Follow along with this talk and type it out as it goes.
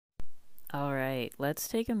wait, let's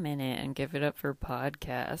take a minute and give it up for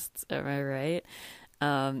podcasts. Am I right?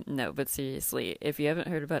 No, but seriously, if you haven't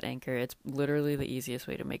heard about Anchor, it's literally the easiest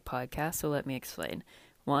way to make podcasts, so let me explain.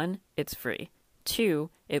 One, it's free. Two,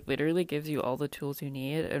 it literally gives you all the tools you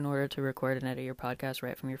need in order to record and edit your podcast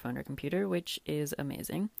right from your phone or computer, which is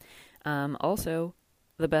amazing. Also,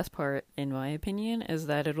 the best part, in my opinion, is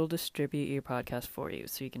that it'll distribute your podcast for you.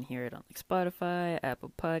 So you can hear it on like Spotify,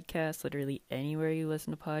 Apple Podcasts, literally anywhere you listen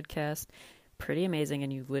to podcasts. Pretty amazing,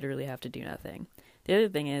 and you literally have to do nothing. The other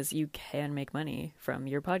thing is you can make money from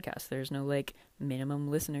your podcast. There's no like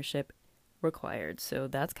minimum listenership required, so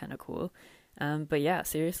that's kind of cool. But yeah,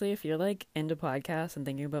 seriously, if you're like into podcasts and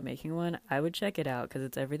thinking about making one, I would check it out because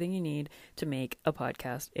it's everything you need to make a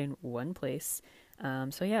podcast in one place.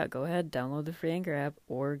 So yeah, go ahead, download the free Anchor app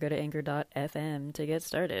or go to anchor.fm to get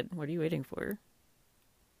started. What are you waiting for?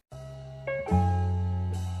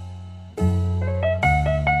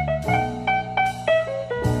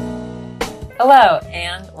 Hello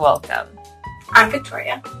and welcome. I'm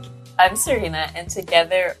Victoria. I'm Serena, and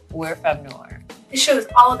together we're Femme Noir. This show is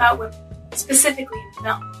all about women, specifically in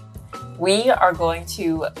film. We are going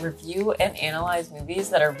to review and analyze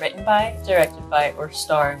movies that are written by, directed by, or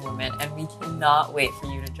starring women, and we cannot wait for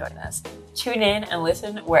you to join us. Tune in and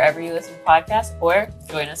listen wherever you listen to podcasts, or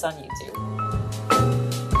join us on YouTube.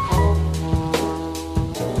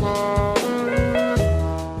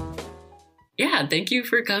 Yeah, thank you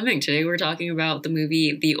for coming. Today we're talking about the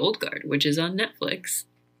movie The Old Guard, which is on Netflix.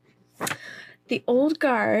 The Old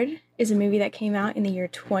Guard is a movie that came out in the year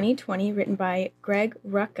 2020, written by Greg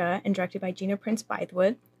Rucka and directed by Gina Prince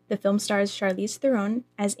Bythewood. The film stars Charlize Theron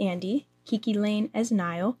as Andy, Kiki Lane as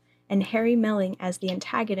Niall, and Harry Melling as the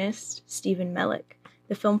antagonist, Stephen Mellick.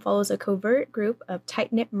 The film follows a covert group of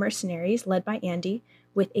tight-knit mercenaries led by Andy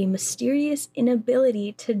with a mysterious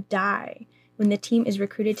inability to die. When the team is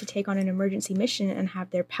recruited to take on an emergency mission and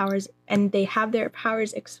have their powers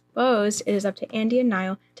exposed, it is up to Andy and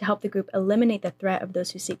Niall to help the group eliminate the threat of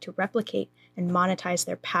those who seek to replicate and monetize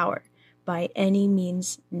their power by any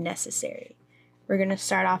means necessary. We're going to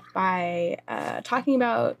start off by talking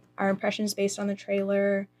about our impressions based on the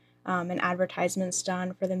trailer and advertisements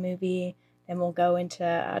done for the movie. Then we'll go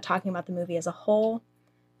into talking about the movie as a whole.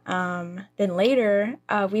 Then later,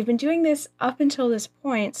 we've been doing this up until this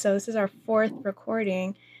point, so this is our fourth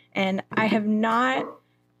recording, and I have not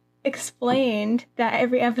explained that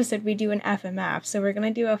every episode we do an FMF, so we're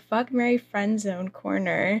going to do a Fuck, Marry, Friend Zone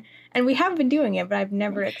corner, and we have been doing it, but I've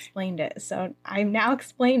never explained it, so I'm now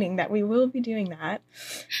explaining that we will be doing that.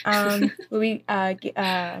 We'll be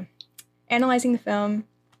analyzing the film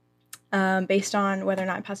based on whether or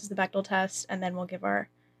not it passes the Bechdel test, and then we'll give our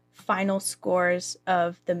final scores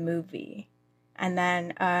of the movie, and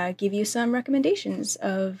then give you some recommendations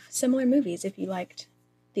of similar movies if you liked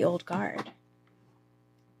The Old Guard.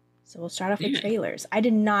 So we'll start off with trailers. I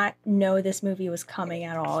did not know this movie was coming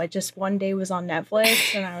at all. It just one day was on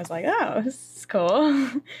Netflix, and I was like, oh, this is cool.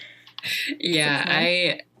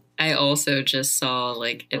 Yeah, I also just saw,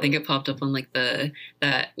 like, I think it popped up on, like,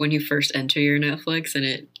 that when you first enter your Netflix, and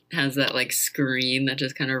it has that, like, screen that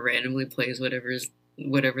just kind of randomly plays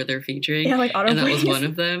whatever they're featuring. Yeah, like and that was one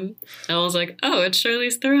of them. And I was like, oh, it's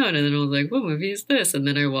Charlize Theron. And then I was like, what movie is this? And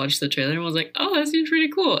then I watched the trailer and I was like, oh, that seems pretty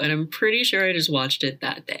cool. And I'm pretty sure I just watched it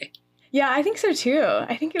that day. Yeah, I think so too.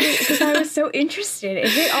 I think it was because I was so interested. It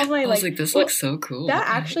hit all my I was like, this looks so cool. That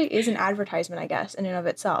actually is an advertisement, I guess, in and of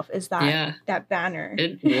itself, is that banner.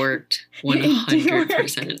 It worked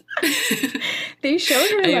 100%. They showed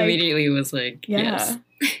her, I immediately was like, yes.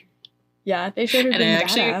 Yeah, they showed her being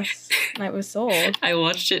badass, and I was sold. I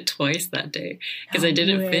watched it twice that day because I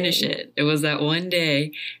didn't finish it. It was that one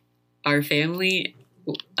day, our family,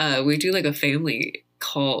 we do like a family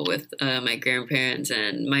call with my grandparents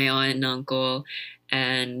and my aunt and uncle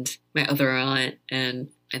and my other aunt and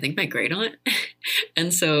I think my great aunt.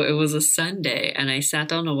 And so it was a Sunday and I sat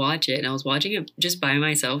down to watch it, and I was watching it just by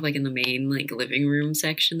myself, like in the main like living room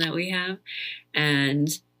section that we have. And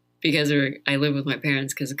because I live with my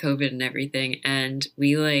parents because of COVID and everything. And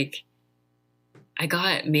I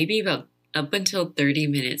got maybe about up until 30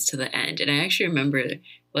 minutes to the end. And I actually remember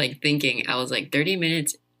like thinking, I was like 30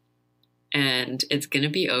 minutes and it's going to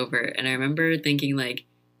be over. And I remember thinking like,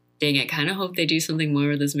 dang, I kind of hope they do something more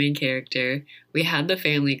with this main character. We had the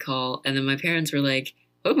family call, and then my parents were like,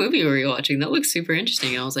 what movie were you watching? That looks super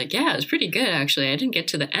interesting. And I was like, yeah, it was pretty good, actually. I didn't get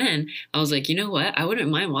to the end. I was like, you know what? I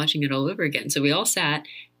wouldn't mind watching it all over again. So we all sat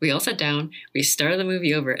down, we started the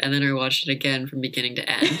movie over, and then I watched it again from beginning to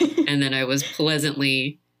end. And then I was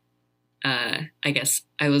pleasantly, I guess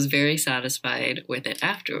I was very satisfied with it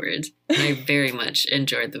afterwards. And I very much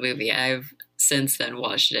enjoyed the movie. I've since then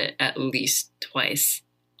watched it at least twice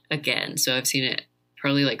again. So I've seen it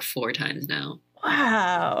probably like 4 times now.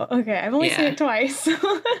 Wow. Okay, I've only seen it twice.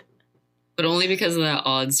 But only because of that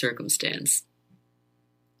odd circumstance.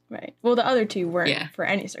 Right. Well, the other 2 weren't for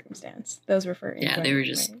any circumstance. Those were for enjoyment. They were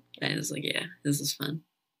just, I was like, this is fun.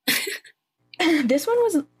 This one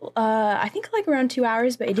was, I think, like around 2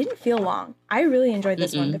 hours, but it didn't feel long. I really enjoyed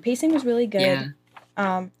this one. The pacing was really good.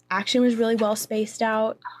 Yeah. Action was really well spaced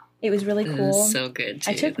out. It was really cool. It was so good,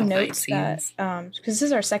 too. I took notes that, because this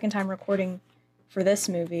is our second time recording for this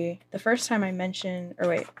movie. The first time I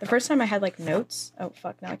had, like, notes. Oh,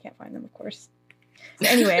 fuck, now I can't find them, of course. So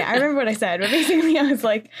anyway, I remember what I said, but basically I was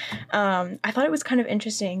like, I thought it was kind of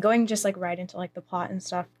interesting, going just, like, right into, like, the plot and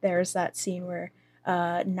stuff. There's that scene where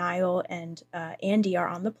Niall and Andy are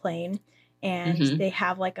on the plane, and they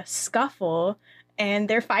have, like, a scuffle, and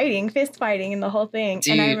they're fist fighting and the whole thing.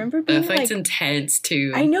 Dude, and I remember being the fight's intense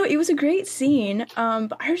too. I know, it was a great scene,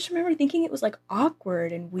 but I just remember thinking it was, like,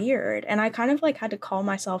 awkward and weird, and I kind of, like, had to call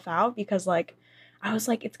myself out because, like, I was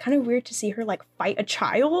like, it's kind of weird to see her, like, fight a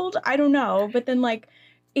child. I don't know, but then, like,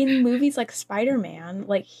 in movies like Spider-Man,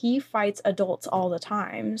 like, he fights adults all the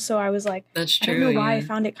time. So I was like, that's true. I don't know why I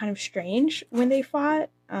found it kind of strange when they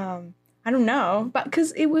fought. I don't know, but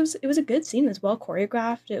because it was a good scene. It was well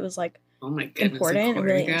choreographed. It was, like, oh my goodness, important and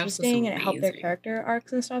really interesting, and it helped their character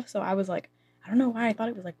arcs and stuff. So I was like, I don't know why I thought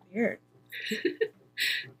it was, like, weird.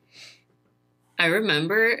 I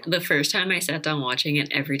remember the first time I sat down watching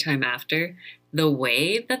it, every time after, the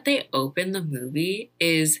way that they open the movie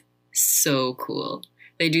is so cool.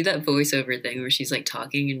 They do that voiceover thing where she's, like,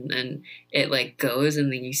 talking, and then it, like, goes,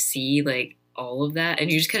 and then you see, like, all of that,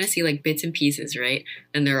 and you just kind of see, like, bits and pieces, right?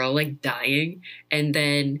 And they're all, like, dying, and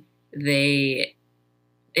then it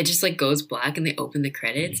just, like, goes black, and they open the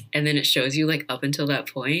credits, and then it shows you, like, up until that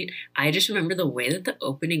point. I just remember the way that the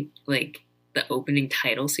opening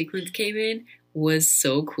title sequence came in was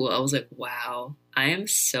so cool. I was like, wow, I am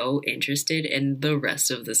so interested in the rest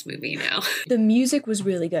of this movie now. The music was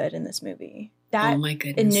really good in this movie. That oh my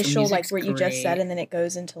goodness, initial, like, what you just said, and then it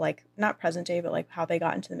goes into, like, not present day, but, like, how they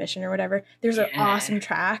got into the mission or whatever. There's an awesome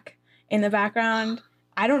track in the background.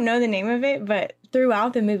 I don't know the name of it, but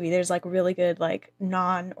throughout the movie, there's, like, really good, like,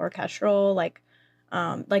 non-orchestral, like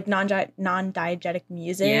non-diegetic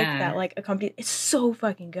music that, like, accompanies. It's so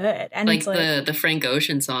fucking good, and like, it's like the Frank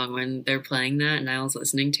Ocean song when they're playing that, and I was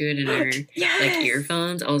listening to it in her like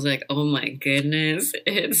earphones. I was like, oh my goodness,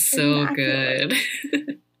 it's so good.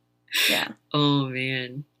 Yeah. Oh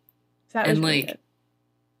man. That was really good.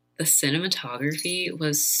 The cinematography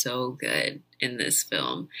was so good in this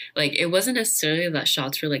film. Like, it wasn't necessarily that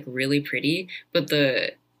shots were, like, really pretty, but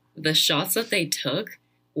the shots that they took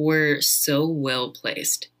were so well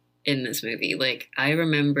placed in this movie. Like, I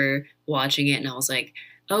remember watching it and I was like,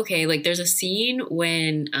 okay, like, there's a scene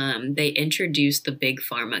when they introduce the big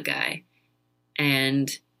pharma guy, and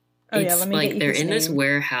it's like they're in this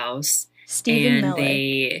warehouse, Stephen and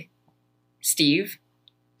Mellick. Steve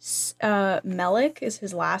Mellick is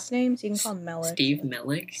his last name, so you can call him Mellick. Steve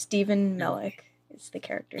Mellick? Stephen Mellick is the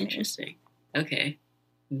character name. Interesting. Okay.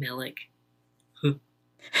 Mellick.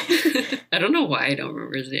 I don't know why I don't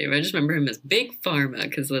remember his name. I just remember him as Big Pharma,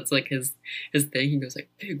 because that's, like, his thing. He goes, like,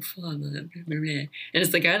 Big Pharma. And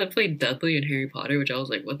it's the guy that played Dudley in Harry Potter, which I was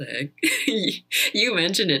like, what the heck? You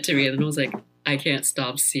mentioned it to me, and then I was like, I can't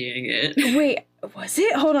stop seeing it. Wait, was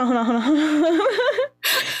it? Hold on.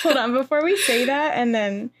 Hold on, before we say that, and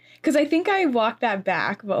then, because I think I walked that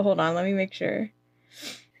back, but hold on, let me make sure.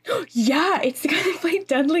 Yeah, it's the guy that played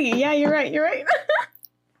Dudley. Yeah, you're right.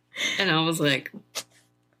 And I was like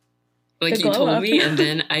you told me, and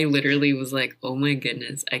then I literally was like, oh my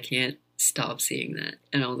goodness, I can't stop seeing that.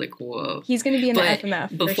 And I was like, whoa. He's going to be in the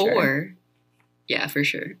FMF before. Yeah, for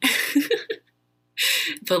sure.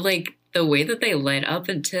 But, like, the way that they led up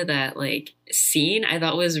into that, like, scene, I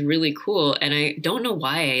thought was really cool. And I don't know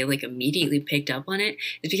why I, like, immediately picked up on it.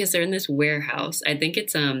 It's because they're in this warehouse. I think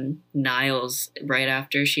it's Niles right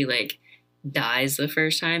after she, like, dies the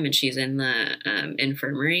first time, and she's in the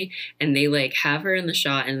infirmary, and they, like, have her in the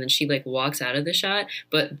shot, and then she, like, walks out of the shot,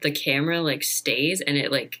 but the camera, like, stays, and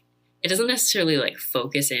it, like, it doesn't necessarily, like,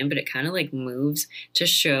 focus in, but it kind of, like, moves to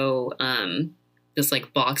show this,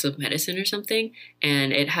 like, box of medicine or something,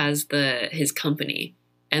 and it has his company,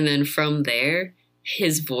 and then from there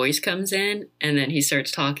his voice comes in, and then he starts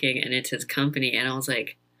talking, and it's his company, and I was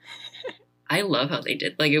like, I love how they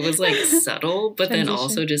did, like, it was, like, subtle, but then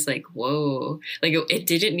also just, like, whoa, like, it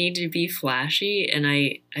didn't need to be flashy, and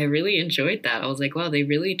I really enjoyed that. I was like, wow, they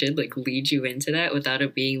really did, like, lead you into that without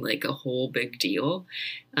it being, like, a whole big deal,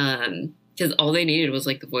 because because all they needed was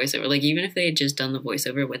like the voiceover. Like even if they had just done the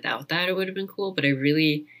voiceover without that, it would have been cool. But I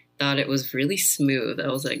really thought it was really smooth. I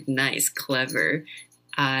was like, nice, clever.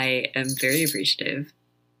 I am very appreciative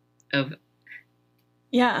of.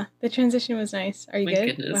 Yeah, the transition was nice. Are you my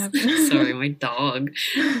good? Goodness. Sorry, my dog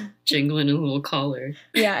jingling a little collar.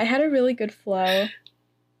 Yeah, I had a really good flow.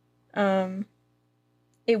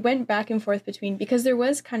 It went back and forth between, because there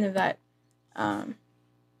was kind of that,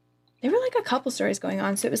 there were like a couple stories going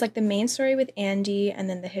on. So it was like the main story with Andy, and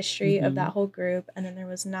then the history of that whole group, and then there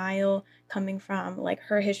was Niall coming from like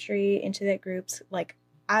her history into that group's like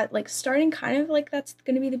starting kind of like that's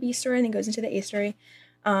going to be the B story, and then goes into the A story.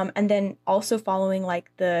 And then also following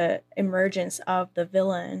like the emergence of the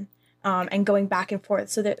villain, and going back and forth,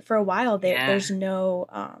 so that for a while there's no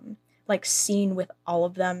like scene with all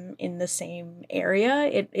of them in the same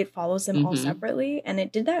area. It follows them all separately, and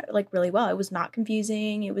it did that like really well. It was not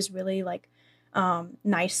confusing. It was really like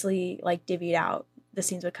nicely like divvied out. The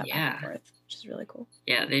scenes would cut back and forth, which is really cool.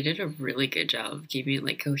 Yeah, they did a really good job of keeping it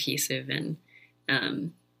like cohesive, and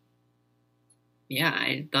yeah,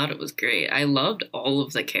 I thought it was great. I loved all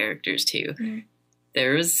of the characters too.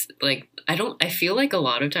 There was like, I feel like a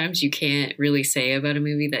lot of times you can't really say about a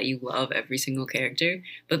movie that you love every single character,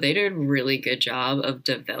 but they did a really good job of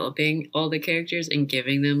developing all the characters and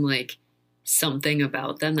giving them like something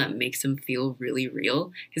about them that makes them feel really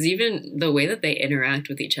real. Because even the way that they interact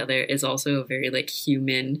with each other is also a very like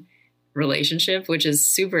human relationship, which is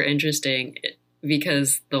super interesting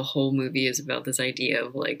because the whole movie is about this idea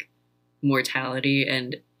of like mortality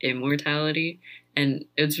and immortality, and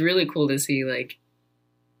it's really cool to see like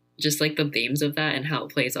just like the themes of that and how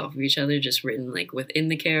it plays off of each other, just written like within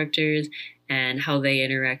the characters and how they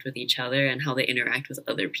interact with each other and how they interact with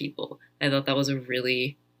other people. I thought that was a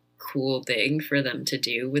really cool thing for them to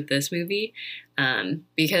do with this movie,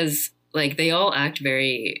 because like they're all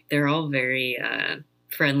very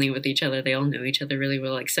friendly with each other. They all know each other really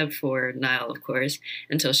well, except for Niall, of course,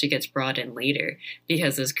 until she gets brought in later,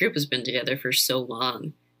 because this group has been together for so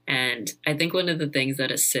long. And I think one of the things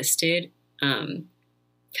that assisted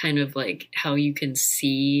kind of like how you can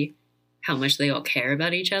see how much they all care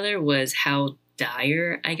about each other was how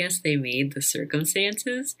dire, I guess, they made the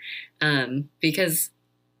circumstances. Because,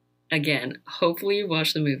 again, hopefully you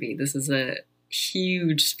watch the movie. This is a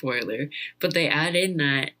huge spoiler, but they add in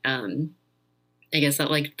that I guess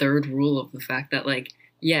that like third rule of the fact that like,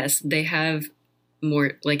 yes, they have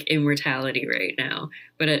more like immortality right now,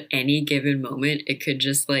 but at any given moment it could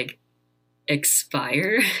just like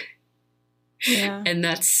expire. Yeah. And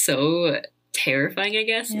that's so terrifying, I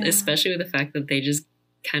guess, especially with the fact that they just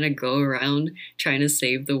kind of go around trying to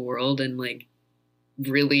save the world and like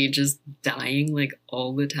really just dying like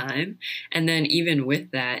all the time. And then even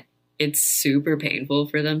with that, it's super painful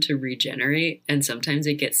for them to regenerate, and sometimes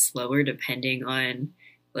it gets slower depending on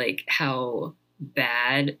like how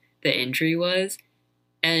bad the injury was.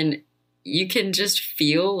 And you can just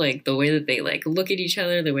feel like the way that they like look at each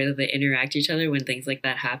other, the way that they interact with each other when things like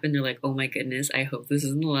that happen. They're like, oh my goodness, I hope this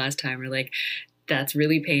isn't the last time. Or like, that's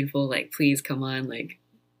really painful. Like, please come on. Like,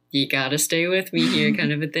 you gotta stay with me here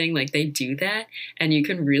kind of a thing. Like they do that, and you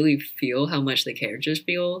can really feel how much the characters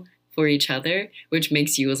feel for each other, which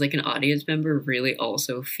makes you as like an audience member really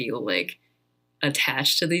also feel like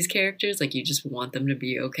attached to these characters. Like you just want them to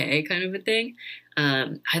be okay kind of a thing.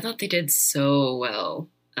 I thought they did so well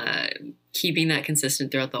keeping that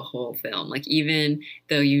consistent throughout the whole film. Like even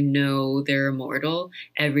though you know they're immortal,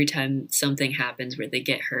 every time something happens where they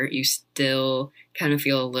get hurt, you still kind of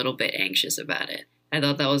feel a little bit anxious about it. I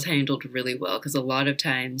thought that was handled really well, because a lot of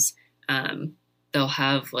times they'll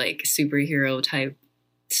have like superhero type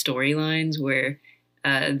storylines where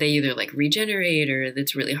they either like regenerate, or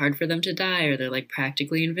it's really hard for them to die, or they're like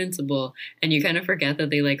practically invincible, and you kind of forget that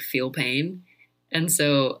they like feel pain. And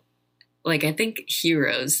so like I think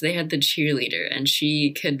Heroes, they had the cheerleader, and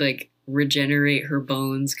she could like regenerate, her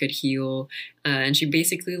bones could heal, and she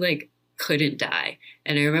basically like couldn't die.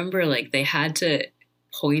 And I remember like they had to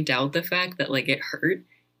point out the fact that like it hurt,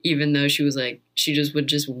 even though she was like, she just would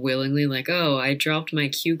just willingly like, oh, I dropped my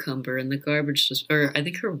cucumber in the garbage disposal, or I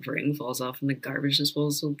think her ring falls off in the garbage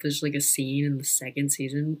disposal. There's like a scene in the second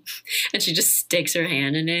season and she just sticks her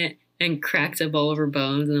hand in it and cracks up all of her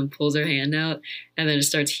bones and then pulls her hand out and then it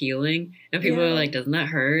starts healing. And people are like, doesn't that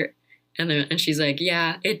hurt? And she's like,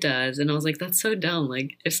 yeah, it does. And I was like, that's so dumb.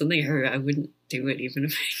 Like if something hurt, I wouldn't do it even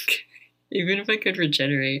if I could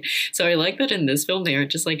regenerate. So I like that in this film, they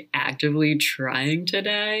aren't just like actively trying to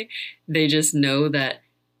die. They just know that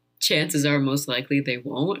chances are most likely they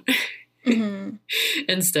won't. Mm-hmm.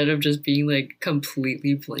 Instead of just being like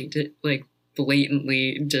completely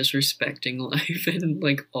blatantly disrespecting life and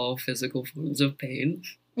like all physical forms of pain.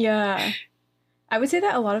 Yeah. I would say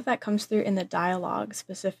that a lot of that comes through in the dialogue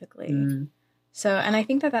specifically. So, and I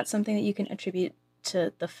think that that's something that you can attribute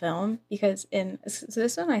to the film, because so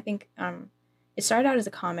this one, I think it started out as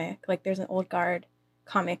a comic. Like, there's an Old Guard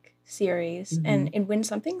comic series, and when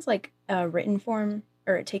something's like a written form,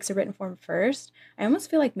 or it takes a written form first, I almost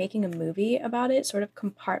feel like making a movie about it sort of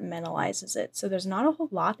compartmentalizes it. So there's not a whole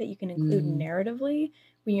lot that you can include narratively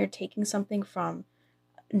when you're taking something from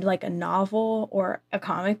like a novel or a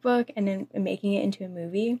comic book and then making it into a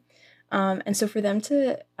movie. And so for them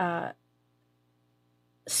to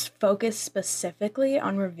focus specifically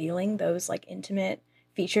on revealing those like intimate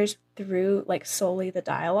features through like solely the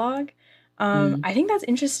dialogue, I think that's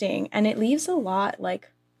interesting, and it leaves a lot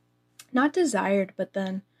like not desired, but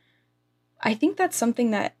then I think that's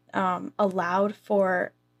something that allowed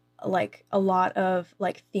for like a lot of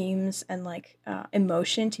like themes and like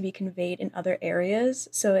emotion to be conveyed in other areas.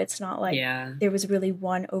 So it's not like there was really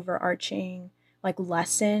one overarching like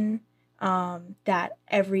lesson that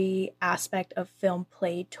every aspect of film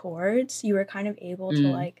played towards. You were kind of able to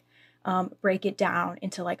like break it down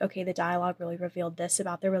into like, okay, the dialogue really revealed this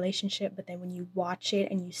about their relationship, but then when you watch it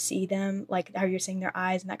and you see them, like how you're seeing their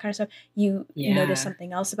eyes and that kind of stuff, you notice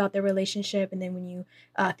something else about their relationship. And then when you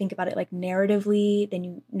think about it like narratively, then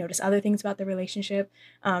you notice other things about their relationship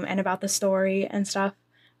and about the story and stuff.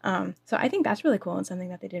 So I think that's really cool and something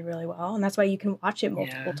that they did really well. And that's why you can watch it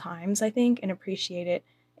multiple times, I think, and appreciate it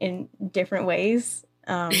in different ways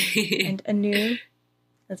and anew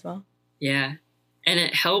as well. Yeah. And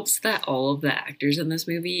it helps that all of the actors in this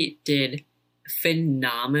movie did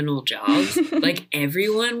phenomenal jobs. Like,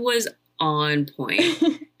 everyone was on point.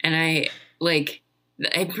 And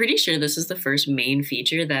I'm pretty sure this is the first main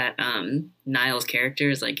feature that Niall's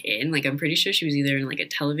character is like in. Like, I'm pretty sure she was either in like a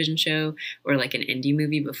television show or like an indie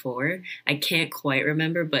movie before. I can't quite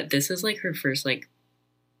remember, but this is like her first like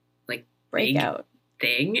breakout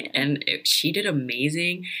thing, and she did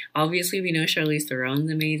amazing. Obviously, we know Charlize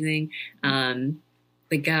Theron's amazing.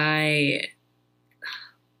 The guy,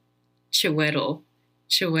 Chiwetel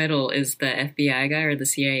is the FBI guy or the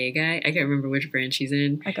CIA guy. I can't remember which branch he's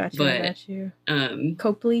in. I got you.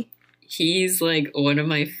 Copley. He's like one of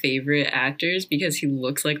my favorite actors because he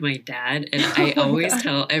looks like my dad. And I always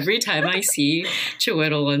tell, every time I see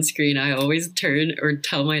Chiwetel on screen, I always turn or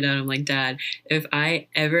tell my dad, I'm like, Dad, if I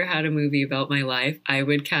ever had a movie about my life, I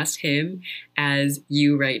would cast him as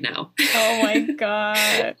you right now. Oh my God.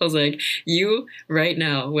 I was like, you right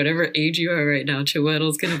now, whatever age you are right now,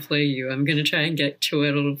 Chiwetel's going to play you. I'm going to try and get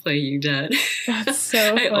Chiwetel to play you, Dad. That's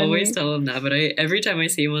so funny. I always tell him that, but every time I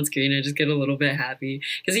see him on screen, I just get a little bit happy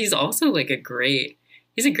because he's also like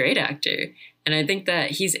he's a great actor. And I think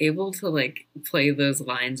that he's able to like play those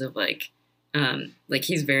lines of like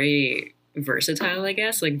he's very versatile, I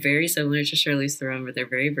guess, like very similar to Charlize Theron, but they're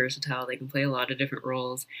very versatile. They can play a lot of different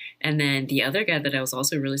roles. And then the other guy that I was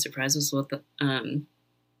also really surprised was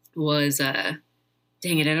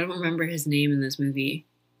dang it, I don't remember his name in this movie.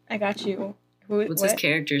 I got you. What's his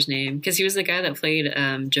character's name? Because he was the guy that played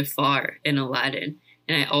Jafar in Aladdin.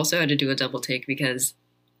 And I also had to do a double take because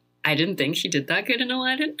I didn't think he did that good in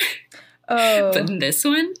Aladdin. Oh. But in this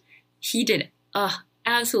one, he did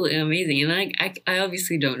absolutely amazing. And I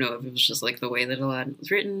obviously don't know if it was just like the way that Aladdin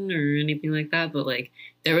was written or anything like that, but like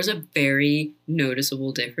there was a very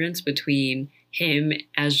noticeable difference between him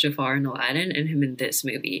as Jafar in Aladdin and him in this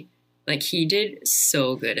movie. Like, he did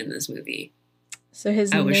so good in this movie. So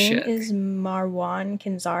his name is Marwan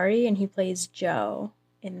Kenzari, and he plays Joe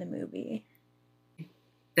in the movie.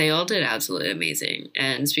 They all did absolutely amazing.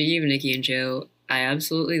 And speaking of Nikki and Joe, I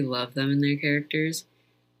absolutely love them and their characters.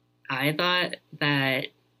 I thought that,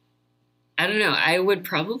 I don't know, I would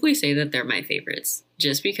probably say that they're my favorites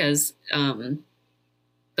just because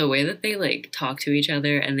the way that they like talk to each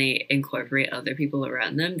other and they incorporate other people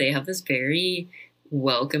around them, they have this very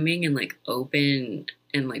welcoming and like open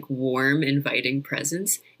and like warm, inviting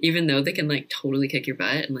presence. Even though they can like totally kick your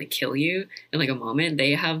butt and like kill you in like a moment,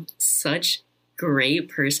 they have such great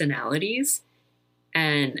personalities.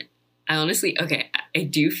 And I honestly, I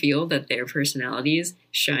do feel that their personalities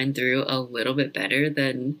shine through a little bit better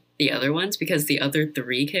than the other ones because the other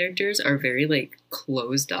three characters are very like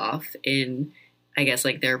closed off in, I guess,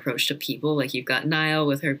 like their approach to people. Like, you've got Niall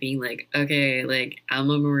with her being like, okay, like, I'm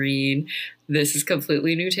a Marine. This is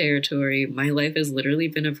completely new territory. My life has literally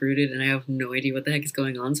been uprooted and I have no idea what the heck is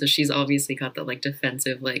going on. So she's obviously got that like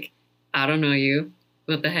defensive, like, I don't know you.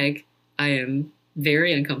 What the heck? I am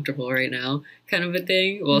very uncomfortable right now kind of a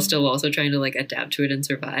thing, while still also trying to like adapt to it and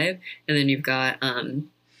survive. And then you've got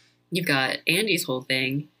Andy's whole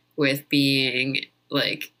thing with being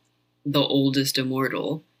like the oldest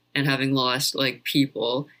immortal and having lost like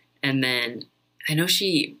people. And then I know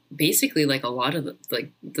she basically, like, a lot of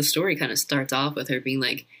the story kind of starts off with her being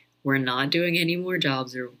like, we're not doing any more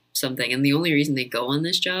jobs or something. And the only reason they go on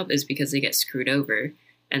this job is because they get screwed over.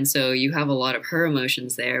 And so you have a lot of her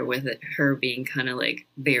emotions there with her being kind of like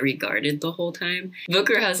very guarded the whole time.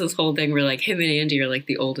 Booker has this whole thing where like him and Andy are like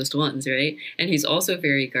the oldest ones, right? And he's also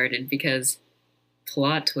very guarded because,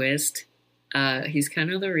 plot twist, he's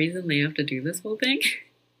kind of the reason they have to do this whole thing.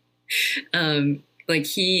 Like,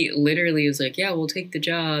 he literally was like, yeah, we'll take the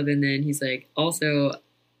job. And then he's like, also,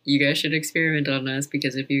 you guys should experiment on us,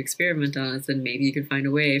 because if you experiment on us, then maybe you can find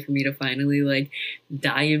a way for me to finally like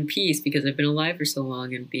die in peace, because I've been alive for so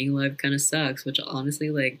long and being alive kind of sucks, which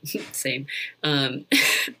honestly, like, same.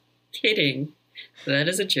 Kidding. That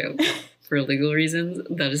is a joke. For legal reasons,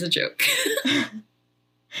 that is a joke.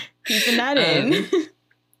 Keeping that in.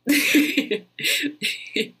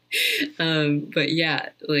 But yeah,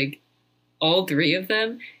 like, all three of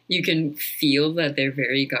them, you can feel that they're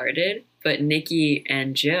very guarded, but Nikki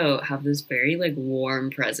and Joe have this very like warm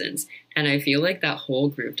presence. And I feel like that whole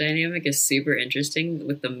group dynamic is super interesting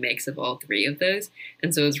with the mix of all three of those.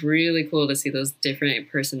 And so it's really cool to see those different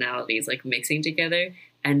personalities like mixing together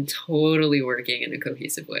and totally working in a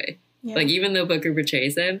cohesive way. Yeah. Like, even though Booker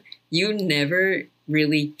betrays them, you never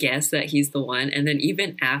really guess that he's the one. And then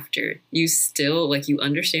even after, you still, like, you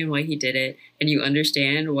understand why he did it, and you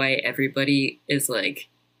understand why everybody is, like,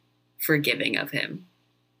 forgiving of him.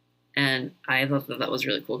 And I thought that that was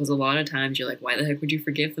really cool, because a lot of times you're like, why the heck would you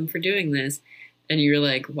forgive them for doing this? And you're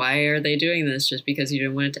like, why are they doing this? Just because you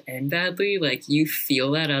didn't want it to end badly? Like, you feel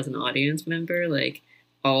that as an audience member, like,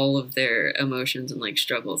 all of their emotions and, like,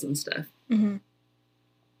 struggles and stuff. Mm-hmm.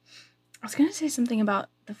 I was going to say something about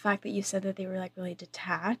the fact that you said that they were, like, really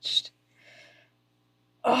detached.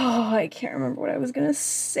 Oh, I can't remember what I was going to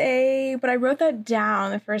say, but I wrote that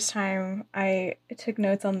down the first time I took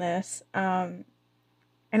notes on this. And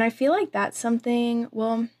I feel like that's something,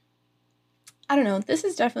 well, I don't know. This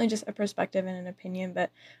is definitely just a perspective and an opinion,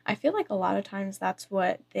 but I feel like a lot of times that's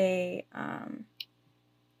what they,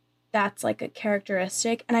 that's like a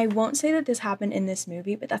characteristic, and I won't say that this happened in this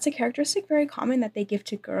movie, but that's a characteristic very common that they give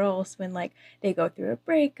to girls when like they go through a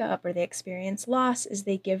breakup or they experience loss, is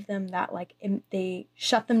they give them that like they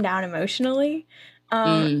shut them down emotionally.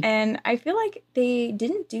 And I feel like they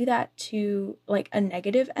didn't do that to like a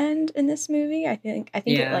negative end in this movie. I think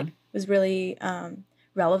it like was really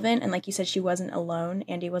relevant, and like you said, she wasn't alone.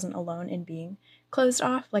 Andy wasn't alone in being closed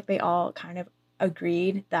off. Like, they all kind of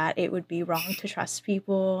agreed that it would be wrong to trust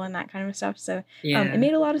people and that kind of stuff. So it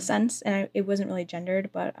made a lot of sense, and it wasn't really gendered,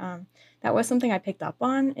 but that was something I picked up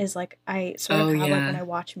on, is like I sort of have like when I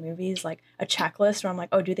watch movies, like a checklist where I'm like,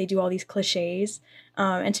 oh, do they do all these cliches?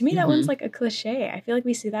 And to me, that one's like a cliche. I feel like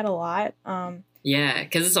we see that a lot. Yeah,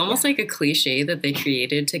 because it's almost like a cliche that they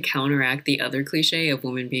created to counteract the other cliche of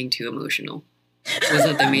women being too emotional. Was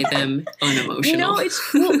that they made them unemotional?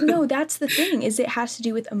 No, that's the thing, is it has to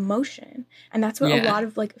do with emotion, and that's what a lot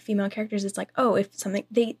of like female characters, it's like, oh, if something,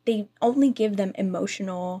 they only give them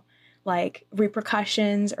emotional like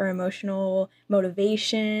repercussions or emotional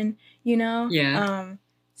motivation, you know?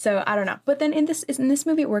 So I don't know, but then in this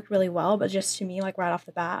movie it worked really well, but just to me, like, right off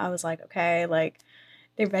the bat, I was like, okay, like,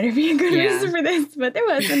 there better be a good reason for this, but there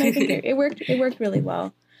was, and I think it worked really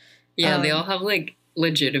well. They all have like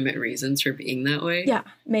legitimate reasons for being that way. Yeah,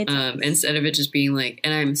 made sense. Instead of it just being like,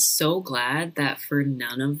 and I'm so glad that for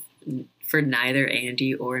neither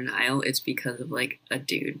Andy or Niall, it's because of like a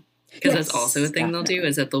dude. Because that's also a thing they'll do,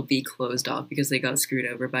 is that they'll be closed off because they got screwed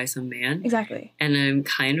over by some man. Exactly. And I'm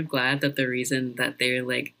kind of glad that the reason that they're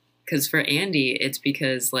like, because for Andy, it's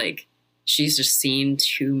because like she's just seen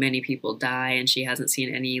too many people die, and she hasn't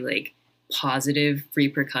seen any like positive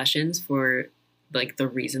repercussions for like the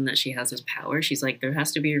reason that she has this power. She's like, there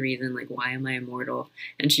has to be a reason, like, why am I immortal?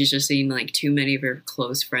 And she's just seen like too many of her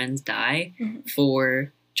close friends die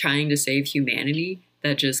for trying to save humanity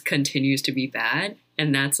that just continues to be bad.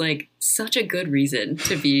 And that's like such a good reason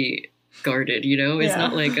to be guarded, you know? It's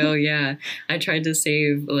not like, oh yeah, I tried to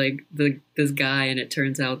save like this guy and it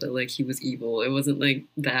turns out that like he was evil. It wasn't like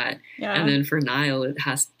that. And then for Niall,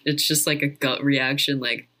 it's just like a gut reaction,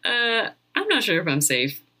 like, I'm not sure if I'm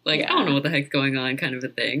safe. Like, I don't know what the heck's going on, kind of a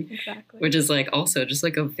thing. Exactly. Which is like also just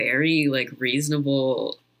like a very like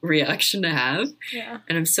reasonable reaction to have. Yeah.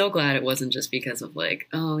 And I'm so glad it wasn't just because of like,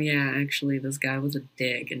 oh yeah, actually this guy was a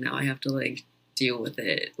dick and now I have to like deal with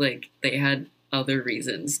it. Like, they had other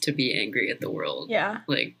reasons to be angry at the world. Yeah.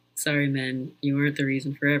 Like, sorry men, you weren't the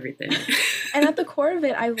reason for everything. And at the core of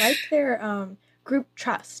it, I liked their group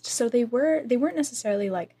trust. So they weren't necessarily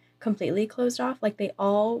like completely closed off. Like they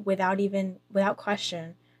all, without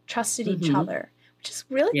question, trusted each Mm-hmm. other, which is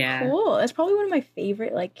really Yeah. cool. That's probably one of my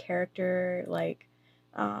favorite like character like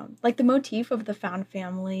the motif of the found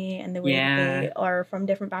family and the way that Yeah. they are from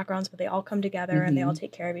different backgrounds, but they all come together and they all Mm-hmm.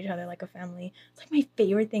 take care of each other like a family. It's like my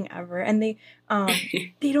favorite thing ever. And they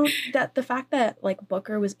don't, that the fact that like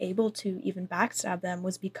Booker was able to even backstab them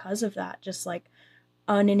was because of that, just like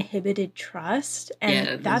uninhibited trust. And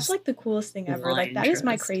Yeah, that's this like the coolest thing ever. Like blind that is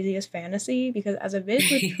my trust. craziest fantasy, because as a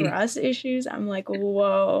bitch with trust issues, I'm like,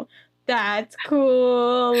 whoa, that's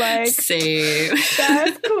cool. Like Same.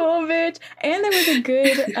 that's cool, bitch. And there was a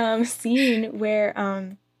good scene where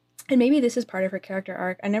and maybe this is part of her character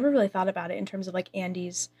arc. I never really thought about it in terms of like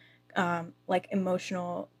Andy's like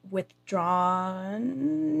emotional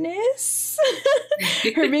withdrawnness.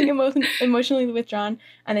 Her being emotionally withdrawn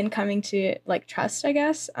and then coming to like trust, I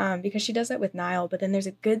guess, because she does that with Niall. But then there's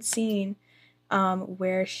a good scene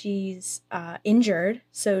where she's injured,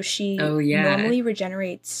 so she Oh, yeah. normally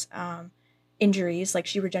regenerates injuries, like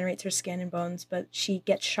she regenerates her skin and bones, but she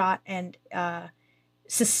gets shot and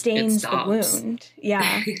sustains the stops. wound.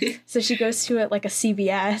 Yeah. So she goes to it like a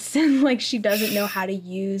CVS and like she doesn't know how to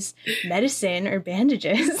use medicine or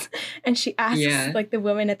bandages. And she asks Yeah. like the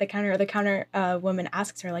woman at the counter, or the counter woman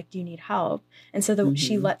asks her like, do you need help? And so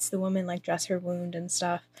she Mhm. lets the woman like dress her wound and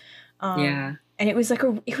stuff. Yeah. And it was like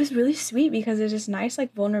it was really sweet because there's this nice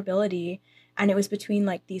like vulnerability, and it was between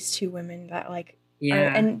like these two women that like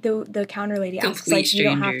Yeah. and the counter lady asks Complete like, you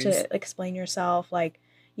don't have strangers. to explain yourself, like,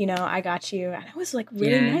 you know, I got you. And it was like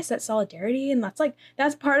really Yeah. nice, that solidarity. And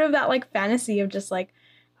that's part of that like fantasy of just like,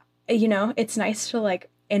 you know, it's nice to like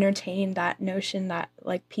entertain that notion that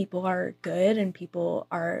like people are good and people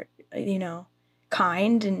are, you know,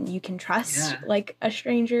 kind, and you can trust Yeah. like a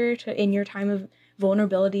stranger to in your time of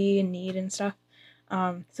vulnerability and need and stuff.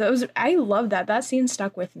 So it was, I love that scene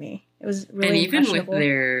stuck with me. It was really And even with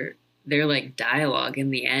impressionable. their like dialogue in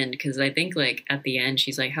the end, because I think like at the end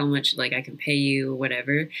she's like, how much like I can pay you,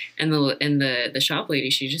 whatever, and the shop lady,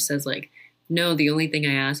 she just says like, no, the only thing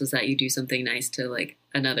I asked was that you do something nice to like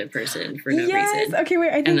another person for no Yes. reason. Okay,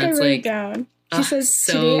 wait, I think I that's wrote it like, down. She says,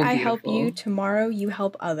 so today I help you, beautiful. tomorrow you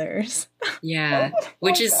help others. Yeah, Oh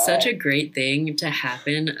which my is such a God. great thing to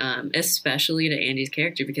happen, especially to Andy's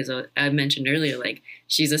character, because I mentioned earlier, like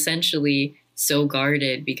she's essentially so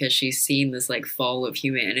guarded because she's seen this like fall of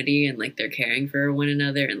humanity and like they're caring for one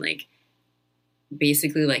another and like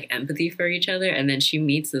basically like empathy for each other. And then she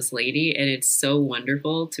meets this lady, and it's so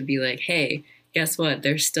wonderful to be like, hey, guess what?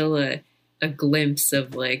 There's still a glimpse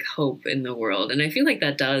of like hope in the world. And I feel like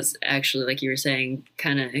that does actually, like you were saying,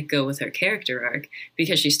 kind of go with her character arc,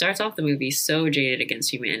 because she starts off the movie so jaded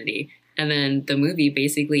against humanity. And then the movie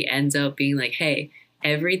basically ends up being like, hey,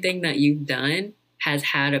 everything that you've done has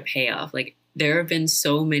had a payoff. Like there have been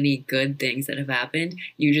so many good things that have happened.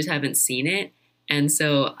 You just haven't seen it. And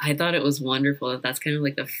so I thought it was wonderful that that's kind of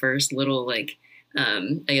like the first little like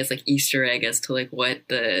I guess like Easter egg as to like what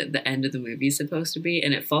the end of the movie is supposed to be,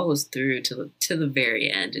 and it follows through to the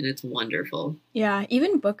very end, and it's wonderful. Yeah,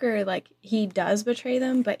 even Booker, like, he does betray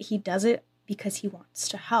them, but he does it because he wants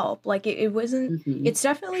to help. Like, it wasn't, Hmm. it's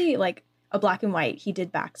definitely like a black and white. He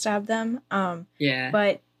did backstab them. Yeah,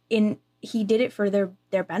 But he did it for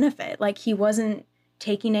their benefit. Like, he wasn't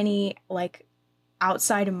taking any like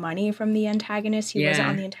outside money from the antagonist. He wasn't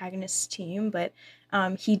on yeah, the antagonist's team, but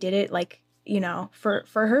he did it like, you know, for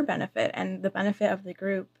her benefit and the benefit of the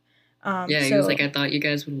group. yeah. He was like, So I thought you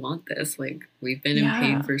guys would want this. Like we've been in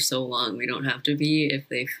pain yeah, for so long. We don't have to be if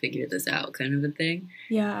they figure this out, kind of a thing.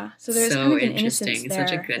 yeah. So there's kind So of an innocence interesting. It's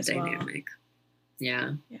such a there good as well. dynamic.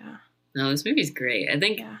 Yeah. Yeah, No, this movie's great. I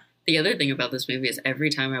think yeah. the other thing about this movie is every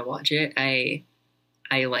time I watch it, I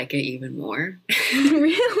like it even more.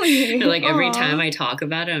 Really? Like every time Aw. I talk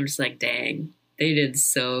about it, I'm just like, dang, they did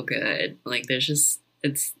so good. Like there's just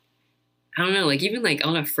it's I don't know, like even like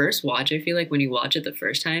on a first watch, I feel like when you watch it the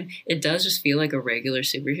first time, it does just feel like a regular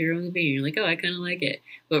superhero movie, and you're like, oh, I kind of like it.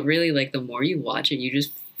 But really, like the more you watch it, you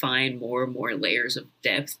just find more and more layers of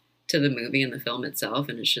depth to the movie and the film itself,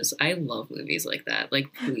 and it's just I love movies like that.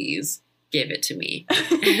 Like please give it to me.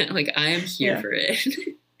 Like I am here Yeah. for it.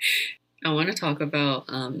 I want to talk about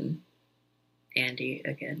Andy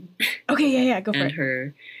again Okay, yeah, go for and it.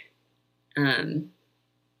 her.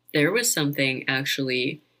 There was something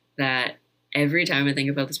actually that every time I think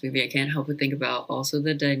about this movie, I can't help but think about also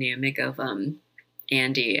the dynamic of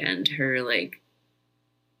Andy and her like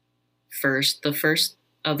the first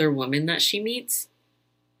other woman that she meets,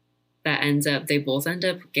 that they both end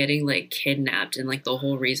up getting like kidnapped, and like the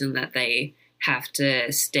whole reason that they have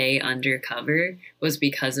to stay undercover was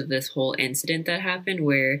because of this whole incident that happened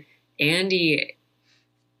where Andy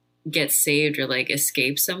gets saved or like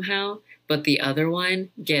escapes somehow, but the other one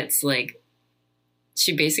gets like,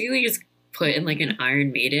 she basically is put in like an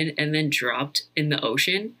Iron Maiden and then dropped in the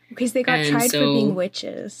ocean. Because they got tried for being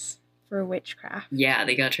witches, for witchcraft. Yeah,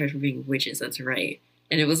 they got tried for being witches, that's right.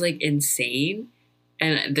 And it was like insane.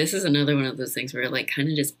 And this is another one of those things where it like kind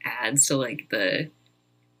of just adds to like the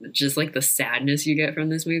sadness you get from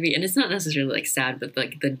this movie. And it's not necessarily like sad, but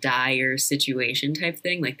like the dire situation type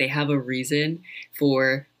thing. Like they have a reason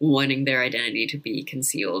for wanting their identity to be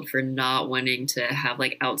concealed, for not wanting to have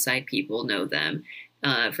like outside people know them,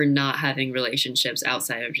 for not having relationships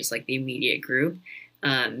outside of just like the immediate group,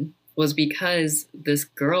 was because this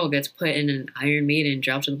girl gets put in an Iron Maiden,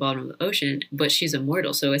 dropped to the bottom of the ocean, but she's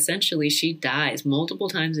immortal. So essentially she dies multiple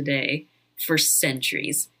times a day for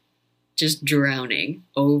centuries, just drowning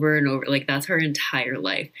over and over. Like that's her entire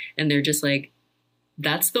life. And they're just like,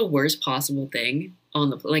 that's the worst possible thing on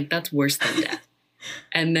the, like that's worse than death.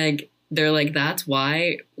 And then they're like, that's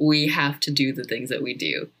why we have to do the things that we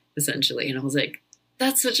do, essentially. And I was like,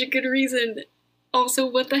 that's such a good reason. Also,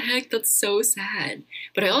 what the heck? That's so sad.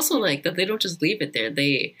 But I also like that they don't just leave it there.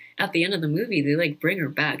 They, at the end of the movie, they like bring her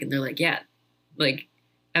back and they're like, yeah, like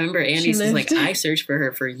I remember Andy says like, I searched for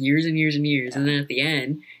her for years and years and years. Yeah. And then at the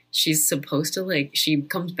end, she's supposed to like, she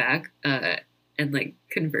comes back and like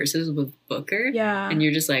converses with Booker. Yeah. And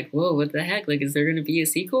you're just like, whoa, what the heck? Like, is there going to be a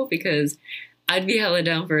sequel? Because I'd be hella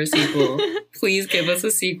down for a sequel. Please give us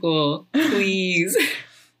a sequel. Please.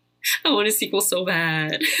 I want a sequel so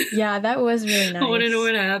bad. Yeah, that was really nice. I want to know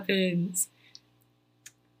what happens.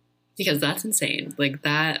 Because that's insane. Like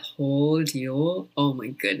that whole deal. Oh my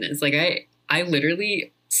goodness. Like I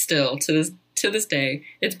literally still to this day,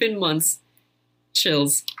 it's been months,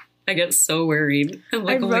 chills. I get so worried. I'm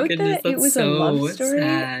like, I oh my wrote goodness, that it was so a love story.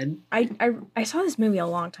 Sad. I saw this movie a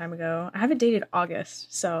long time ago. I have it dated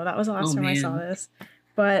August, so that was the last time I saw this.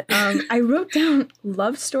 But I wrote down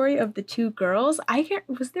love story of the two girls.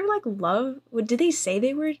 Was there like love? Did they say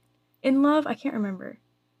they were in love? I can't remember.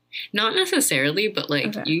 Not necessarily, but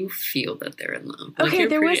like you feel that they're in love. Like,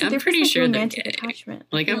 okay, I'm pretty sure romantic attachment.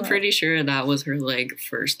 Like I'm pretty sure that was her like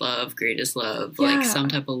first love, greatest love, like some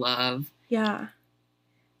type of love. Yeah.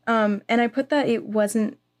 And I put that it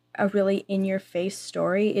wasn't a really in-your-face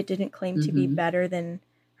story. It didn't claim to be better than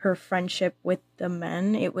her friendship with the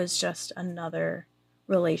men. It was just another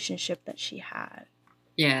relationship that she had.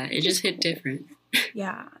 Yeah, it just hit different.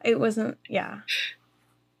 Yeah, it wasn't. Yeah.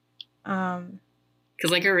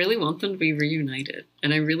 Because like I really want them to be reunited,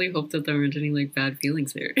 and I really hope that there aren't any like bad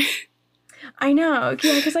feelings there. I know,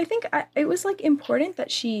 yeah, because I think it was like important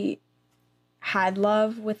that she had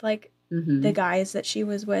love with like the guys that she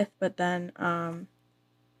was with, but then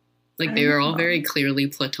like they were all very clearly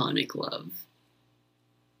platonic love.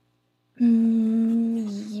 I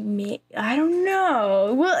don't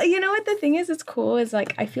know. Well, you know what the thing is? It's cool. Is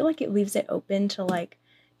like I feel like it leaves it open to like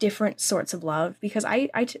different sorts of love, because I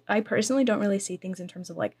personally don't really see things in terms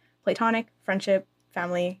of like platonic, friendship,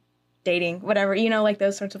 family, dating, whatever, you know, like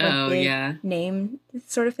those sorts of like big name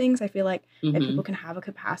sort of things. I feel like that people can have a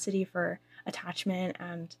capacity for attachment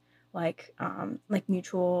and like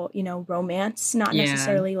mutual, you know, romance, not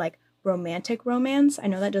necessarily like romantic romance. I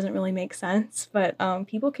know that doesn't really make sense, but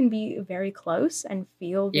people can be very close and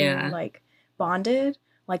feel very like bonded,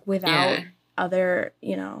 like without other,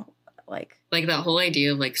 you know, like that whole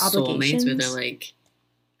idea of like soulmates, where they're like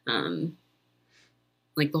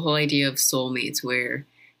the whole idea of soulmates, where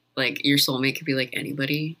like your soulmate could be like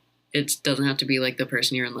anybody. It doesn't have to be like the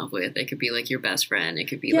person you're in love with. It could be like your best friend. It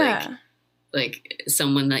could be like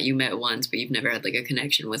someone that you met once but you've never had like a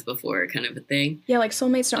connection with before, kind of a thing. Yeah, like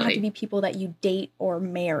soulmates don't have to be people that you date or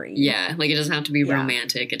marry. Yeah, like it doesn't have to be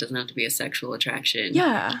romantic. It doesn't have to be a sexual attraction.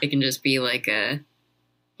 Yeah. It can just be like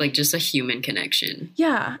just a human connection.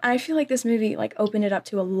 Yeah, I feel like this movie like opened it up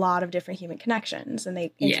to a lot of different human connections, and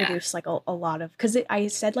they introduced like a lot of, because I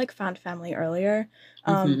said like found family earlier,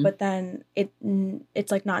 but then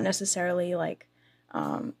it's like not necessarily like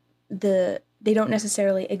they don't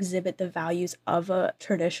necessarily exhibit the values of a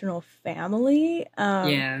traditional family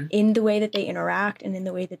in the way that they interact and in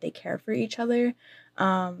the way that they care for each other.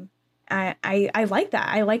 I like that.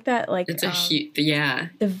 I like that. Like it's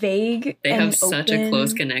the vague. They have such a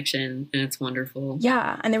close connection, and it's wonderful.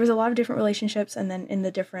 Yeah, and there was a lot of different relationships, and then in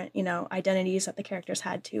the different, you know, identities that the characters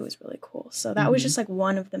had too was really cool. So that was just like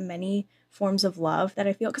one of the many forms of love that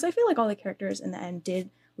I feel, because I feel like all the characters in the end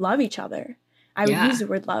did love each other. I would use the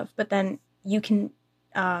word love, but then you can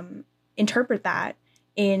interpret that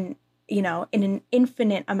in, you know, in an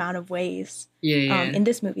infinite amount of ways in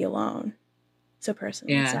this movie alone. So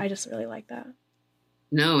personally, so I just really like that.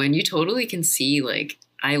 No, and you totally can see, like,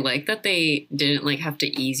 I like that they didn't, like, have to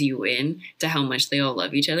ease you in to how much they all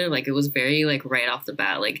love each other. Like, it was very, like, right off the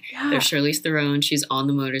bat. Like, there's Charlize Theron. She's on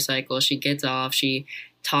the motorcycle. She gets off. She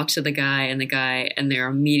talks to the guy, and they're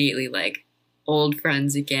immediately, like, old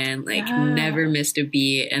friends again. Like, never missed a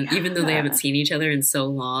beat. And even though they haven't seen each other in so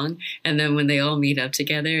long, and then when they all meet up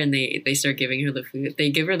together and they start giving her the food,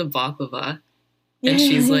 they give her the baklava. And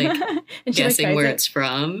she's, like, and guessing where it's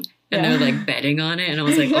from. And they're, like, betting on it. And I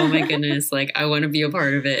was like, oh, my goodness. Like, I want to be a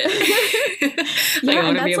part of it. Like, I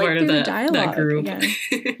want to be a part of that group.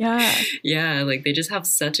 Yeah, like, they just have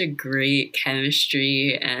such a great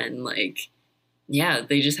chemistry. And, like, yeah,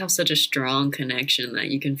 they just have such a strong connection that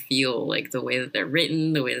you can feel, like, the way that they're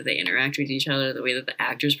written, the way that they interact with each other, the way that the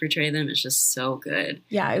actors portray them is just so good.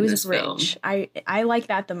 Yeah, it was rich. I like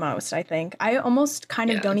that the most, I think. I almost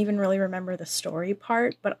kind of don't even really remember the story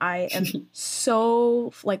part, but I am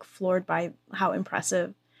so, like, floored by how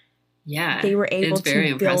impressive they were able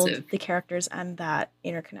to build the characters and that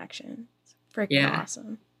interconnection. It's freaking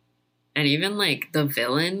awesome. And even, like, the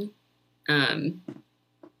villain,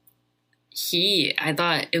 I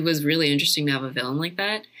thought it was really interesting to have a villain like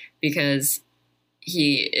that because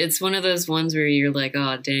it's one of those ones where you're like,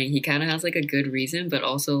 oh, dang, he kind of has, like, a good reason, but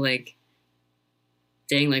also, like,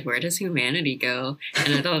 dang, like, where does humanity go?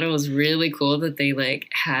 And I thought it was really cool that they, like,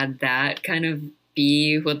 had that kind of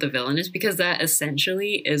be what the villain is, because that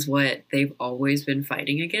essentially is what they've always been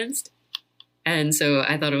fighting against. And so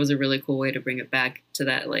I thought it was a really cool way to bring it back to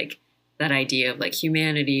that, like, that idea of, like,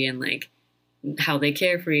 humanity and, like, how they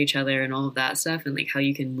care for each other and all of that stuff, and, like, how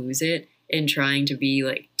you can lose it in trying to be,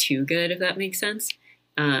 like, too good, if that makes sense.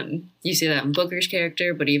 You see that in Booker's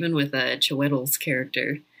character, but even with Chiwetel's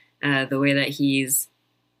character, the way that his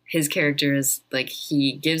character is, like,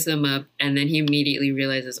 he gives them up and then he immediately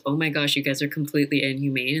realizes, oh my gosh, you guys are completely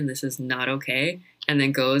inhumane and this is not okay, and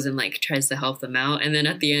then goes and, like, tries to help them out. And then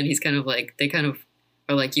at the end, he's kind of like, they kind of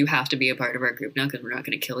are like, you have to be a part of our group now because we're not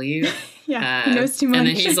going to kill you. He knows too much. And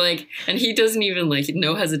then he's like, and he doesn't even, like,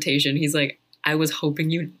 no hesitation. He's like, I was hoping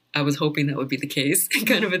that would be the case,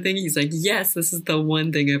 kind of a thing. He's like, yes, this is the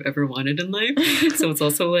one thing I've ever wanted in life. So it's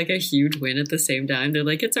also, like, a huge win at the same time. They're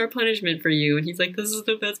like, it's our punishment for you. And he's like, this is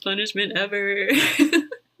the best punishment ever.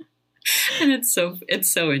 And it's so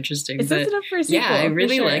interesting. It sets it up for a sequel, I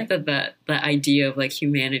really like that idea of, like,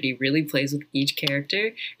 humanity really plays with each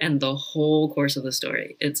character and the whole course of the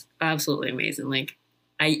story. It's absolutely amazing. Like,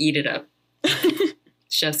 I eat it up.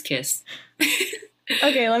 Chef's kiss.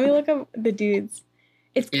 Okay, let me look up the dudes.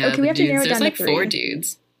 We have to narrow it down to 3. There's, like, 4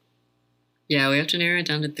 dudes. Yeah, we have to narrow it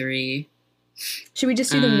down to 3. Should we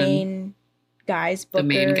just do the main guys? Booker, the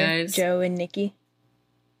main guys? Joe, and Nikki?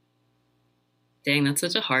 Dang, that's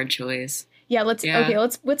such a hard choice. Yeah, let's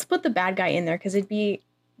put the bad guy in there because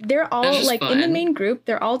they're all, like, fun. In the main group,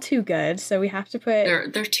 they're all too good, so we have to put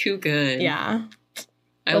they're too good. Yeah.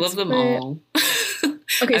 I love them all.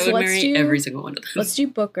 Okay, so let's do every single one of them. Let's do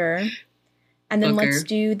Booker. And then let's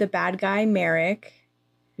do the bad guy, Merrick.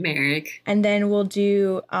 And then we'll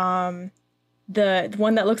do the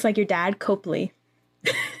one that looks like your dad, Copley.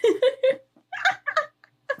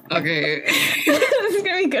 Okay. This is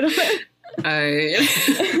gonna be good one.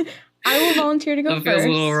 I will volunteer to go first. That feels a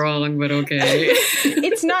little wrong, but okay.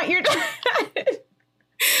 It's not your dad.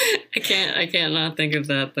 I can't not think of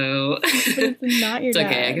that, though. It's not your dad.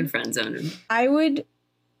 It's okay, I can friend zone him. I would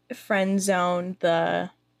friend zone the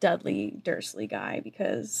Dudley Dursley guy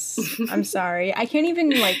because I'm sorry. I can't even,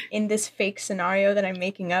 like, in this fake scenario that I'm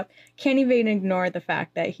making up, can't even ignore the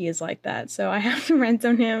fact that he is like that. So I have to friend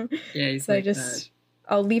zone him. Yeah, he's so like that.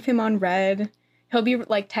 I'll leave him on red. He'll be,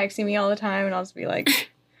 like, texting me all the time, and I'll just be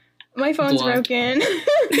like, my phone's broken.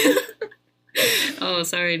 Oh,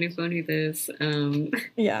 sorry, new phone, who this?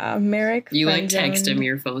 Yeah, Merrick. You, like, text him,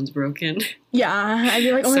 your phone's broken? Yeah, I'd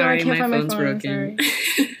be like, oh my god, I can't find my phone. Broken. Sorry.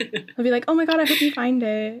 I'll be like, oh my god, I hope you find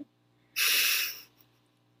it.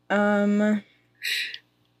 I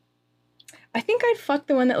think I'd fuck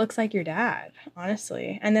the one that looks like your dad,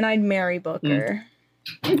 honestly. And then I'd marry Booker.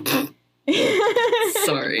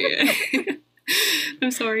 Sorry.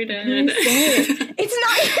 I'm sorry, Dad. It's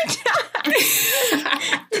not your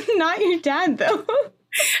dad. It's not your dad, though.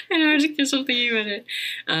 I know, I just keep thinking about it.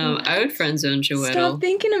 I would friend zone Chiwetel. Stop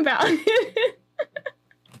thinking about it.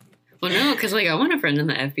 Well, no, because, like, I want a friend in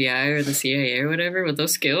the FBI or the CIA or whatever with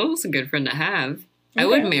those skills. A good friend to have. Okay, I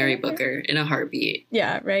would marry Booker in a heartbeat.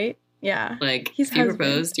 Yeah, right? Yeah. Like, he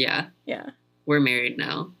proposed, yeah. Yeah. We're married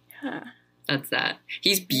now. Yeah. That's that.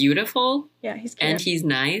 He's beautiful. Yeah, he's cute. And he's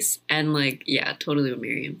nice. And, like, yeah, totally would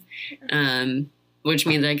marry him. Yeah. Which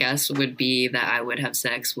means, I guess, would be that I would have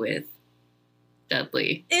sex with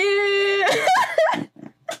Dudley.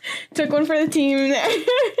 Took one for the team there.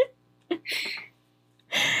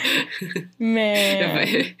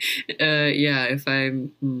 Man.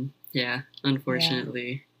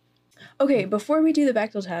 Unfortunately. Okay, before we do the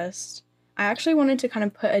Bechdel test, I actually wanted to kind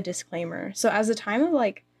of put a disclaimer. So as the time of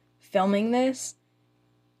like filming this,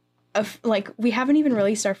 we haven't even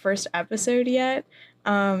released our first episode yet,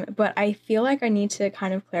 but I feel like I need to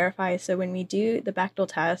kind of clarify. So when we do the Bechdel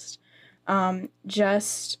test,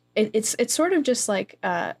 it's sort of just like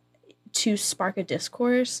to spark a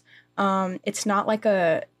discourse. It's not like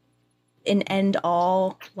an end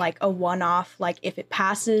all, like a one-off, like if it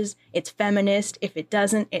passes it's feminist, if it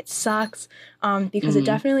doesn't it sucks, because it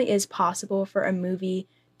definitely is possible for a movie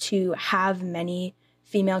to have many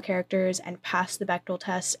female characters and pass the Bechdel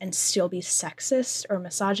test and still be sexist or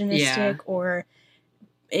misogynistic or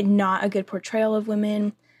not a good portrayal of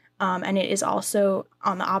women. And it is also,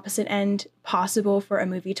 on the opposite end, possible for a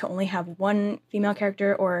movie to only have one female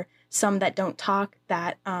character or some that don't talk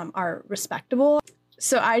that are respectable.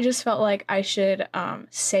 So I just felt like I should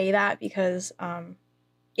say that because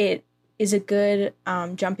it is a good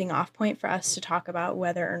jumping off point for us to talk about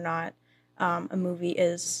whether or not a movie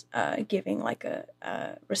is giving like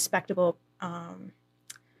a respectable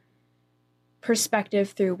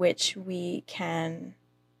perspective through which we can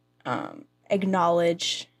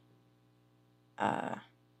acknowledge not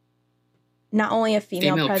only a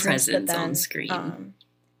female presence but then on screen.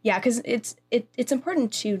 Because it's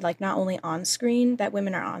important to, like, not only on screen that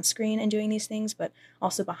women are on screen and doing these things, but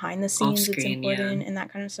also behind the scenes it's important and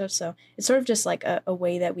that kind of stuff. So it's sort of just like a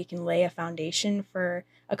way that we can lay a foundation for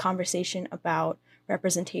a conversation about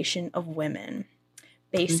representation of women,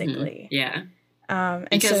 basically.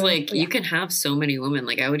 Because you can have so many women.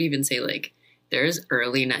 Like, I would even say, like, there's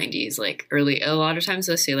early 90s, like a lot of times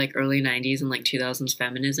they'll say like early 90s and like 2000s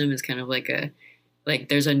feminism is kind of like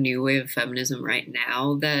there's a new wave of feminism right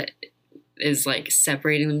now that is like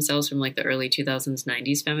separating themselves from like the early 2000s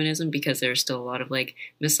 90s feminism because there's still a lot of like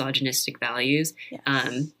misogynistic values.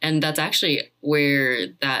 And that's actually where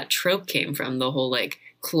that trope came from, the whole like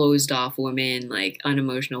closed off woman, like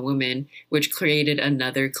unemotional woman, which created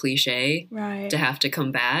another cliche to have to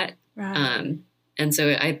combat. And so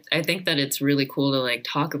I think that it's really cool to like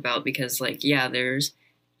talk about because like, there's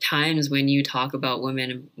times when you talk about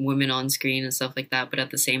women on screen and stuff like that, but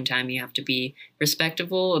at the same time you have to be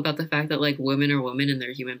respectful about the fact that like women are women and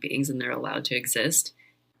they're human beings and they're allowed to exist.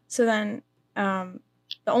 So then the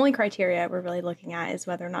only criteria we're really looking at is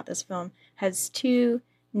whether or not this film has two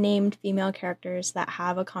named female characters that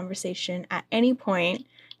have a conversation at any point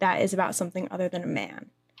that is about something other than a man.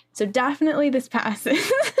 So definitely this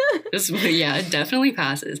passes. It definitely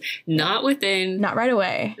passes. Not right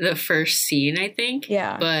away. The first scene, I think.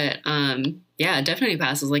 Yeah. But it definitely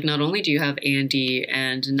passes. Like, not only do you have Andy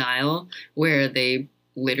and Niall, where they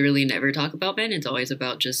literally never talk about men, it's always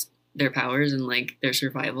about just their powers and like their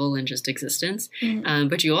survival and just existence.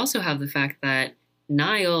 But you also have the fact that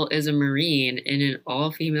Niall is a Marine in an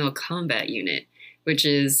all-female combat unit, which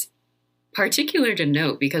is particular to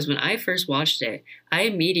note because when I first watched it, I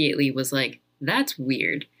immediately was like, that's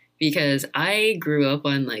weird. Because I grew up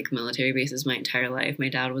on like military bases my entire life. My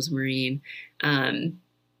dad was a Marine, and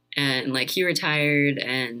like he retired,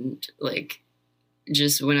 and like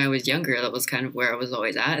just when I was younger, that was kind of where I was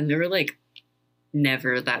always at. And there were like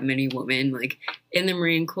never that many women like in the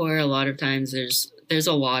Marine Corps. A lot of times there's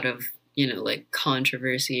a lot of like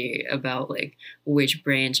controversy about like which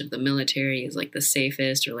branch of the military is like the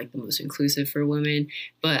safest or like the most inclusive for women.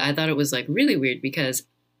 But I thought it was like really weird because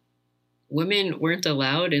women weren't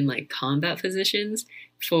allowed in like combat positions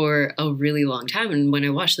for a really long time. And when I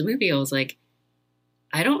watched the movie, I was like,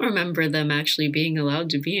 I don't remember them actually being allowed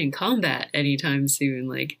to be in combat anytime soon.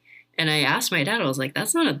 Like, and I asked my dad, I was like,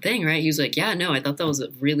 that's not a thing, right? He was like, yeah, no, I thought that was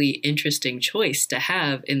a really interesting choice to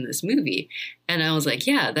have in this movie. And I was like,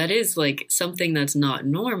 yeah, that is like something that's not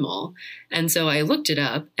normal. And so I looked it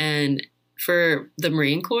up, and for the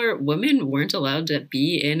Marine Corps, women weren't allowed to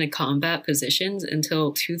be in combat positions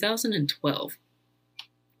until 2012,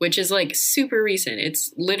 which is like super recent.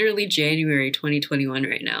 It's literally January 2021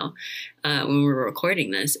 right now when we're recording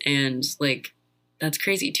this. And like, that's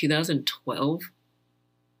crazy. 2012?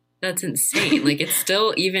 That's insane. Like, it's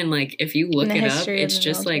still, even like if you look it up, it's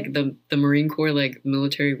just like the Marine Corps like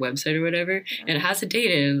military website or whatever, and it has a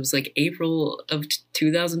date, and it was like April of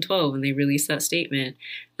 2012 when they released that statement.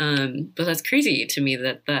 But that's crazy to me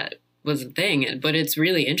that was a thing. But it's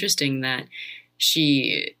really interesting that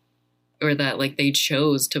like they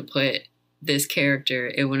chose to put this character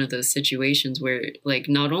in one of those situations where like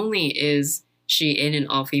not only is she in an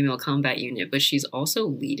all-female combat unit, but she's also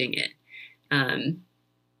leading it.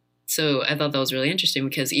 So I thought that was really interesting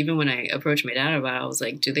because even when I approached my dad about it, I was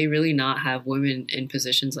like, do they really not have women in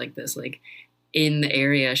positions like this? Like in the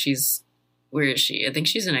area where is she? I think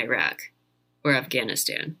she's in Iraq or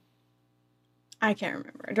Afghanistan. I can't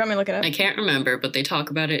remember. Do you want me to look it up? I can't remember, but they talk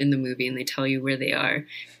about it in the movie and they tell you where they are.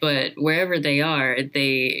 But wherever they are,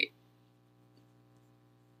 they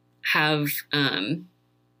have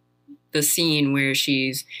the scene where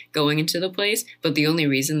she's going into the place, but the only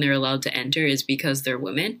reason they're allowed to enter is because they're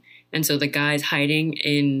women. And so the guy's hiding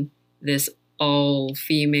in this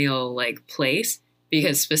all-female like place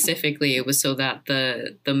because specifically it was so that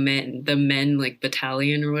the men like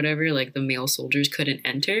battalion or whatever, like the male soldiers couldn't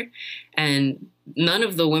enter. And none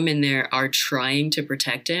of the women there are trying to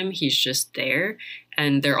protect him. He's just there.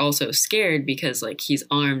 And they're also scared because like he's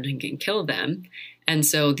armed and can kill them. And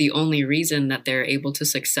so the only reason that they're able to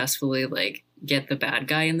successfully like get the bad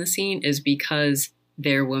guy in the scene is because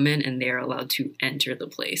they're women and they're allowed to enter the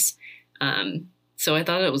place. So I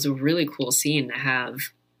thought it was a really cool scene to have,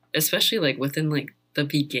 especially like within like the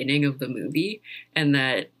beginning of the movie, and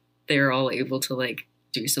that they're all able to like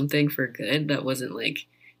do something for good that wasn't like,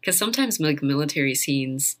 because sometimes like military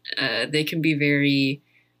scenes, they can be very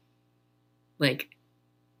like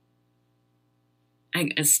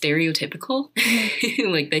stereotypical.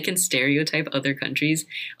 Like they can stereotype other countries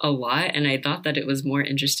a lot. And I thought that it was more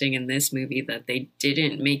interesting in this movie that they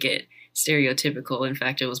didn't make it stereotypical. In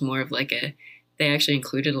fact, it was more of like they actually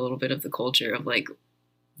included a little bit of the culture of like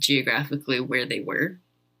geographically where they were.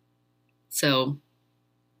 So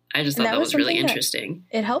I just thought that was really interesting.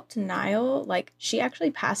 It helped Niall, like she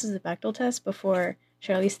actually passes the Bechdel test before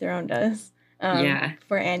Charlize Theron does.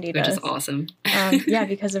 For Andy does. Which is awesome. Yeah,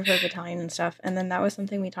 because of her battalion and stuff. And then that was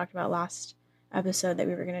something we talked about last episode that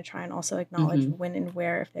we were going to try and also acknowledge when and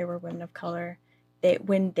where, if they were women of color,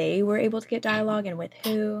 when they were able to get dialogue and with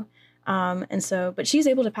who. And so, but she's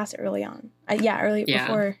able to pass it early on.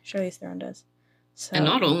 Before Charlize Theron does. So. And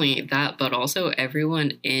not only that, but also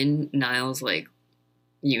everyone in Niall's like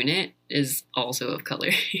unit is also of color.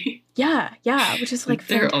 yeah, which is like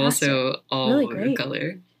they're fantastic. Also all really great. Of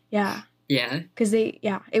color. Yeah. Yeah. Because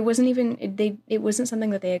it wasn't even, it wasn't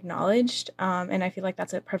something that they acknowledged. And I feel like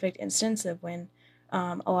that's a perfect instance of when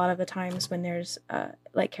a lot of the times when there's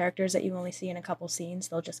like characters that you only see in a couple scenes,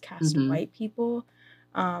 they'll just cast white people.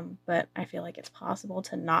 But I feel like it's possible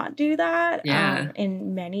to not do that. Yeah.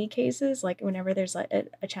 In many cases, like whenever there's like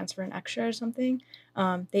a chance for an extra or something,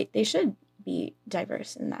 they should be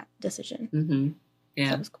diverse in that decision. Mm-hmm. Yeah. So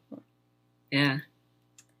that was cool. Yeah.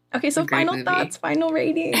 Okay, so final thoughts, final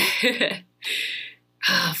rating.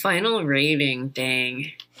 Final rating,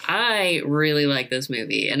 dang. I really like this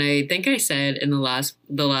movie. And I think I said in the last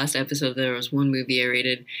episode there was one movie I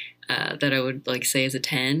rated that I would like say is a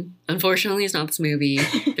 10. Unfortunately, it's not this movie.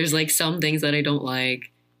 There's like some things that I don't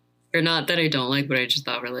like. Or not that I don't like, but I just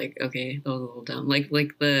thought were like, okay, that was a little dumb. Like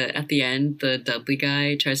at the end, the Dudley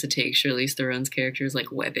guy tries to take Charlize Theron's character's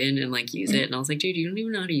like weapon and like use it. And I was like, dude, you don't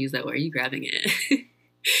even know how to use that. Why are you grabbing it?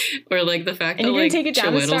 Or like the fact that like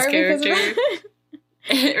Chiwetel's character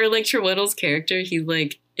or like Chiwetel's character, he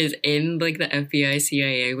like is in like the FBI,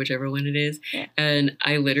 CIA, whichever one it is. Yeah. And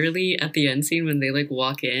I literally at the end scene when they like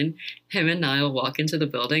walk in, him and Niall walk into the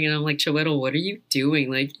building and I'm like, Chiwetel, what are you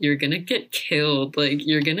doing? Like you're gonna get killed, like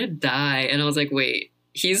you're gonna die. And I was like, wait,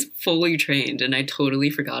 he's fully trained, and I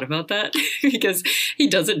totally forgot about that because he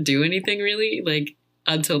doesn't do anything really like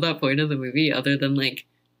until that point of the movie other than like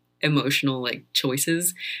emotional like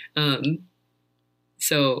choices.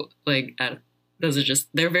 So like those are just,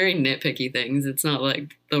 they're very nitpicky things. It's not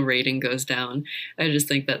like the rating goes down. I just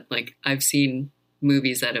think that like I've seen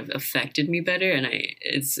movies that have affected me better, and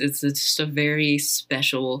it's just a very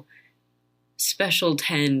special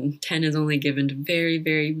 10. 10 is only given to very,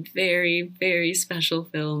 very, very, very special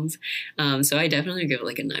films. So I definitely give it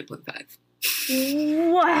like a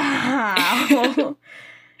 9.5. Wow.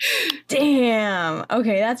 Damn.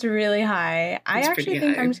 Okay, that's really high. I actually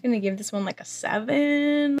think I'm just gonna give this one like a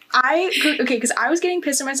 7. Because I was getting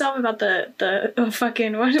pissed at myself about the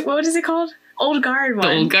fucking what is it called? Old Guard one.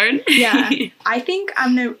 The Old Guard? Yeah. I think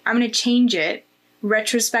I'm gonna change it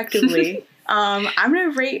retrospectively. I'm gonna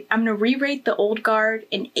re-rate the Old Guard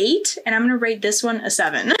an 8, and I'm gonna rate this one a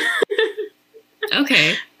 7.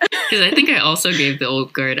 Okay. Because I think I also gave the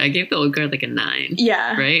Old Guard like a 9.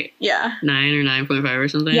 Yeah. Right? Yeah. 9 or 9.5 or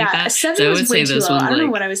something like that. Yeah, a 7 so was I would way say too this low. one, I don't like,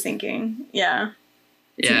 know what I was thinking. Yeah.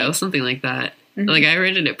 Yeah, it was something like that. Mm-hmm. Like I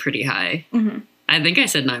rated it pretty high. Mm-hmm. I think I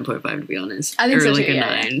said 9.5 to be honest. I think or so like too, a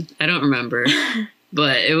yeah, 9. I don't remember.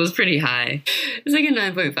 but it was pretty high. It's like a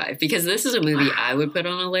 9.5 because this is a movie I would put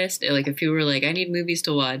on a list. Like if you were like, I need movies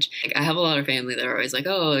to watch. Like I have a lot of family that are always like,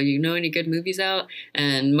 oh, you know any good movies out?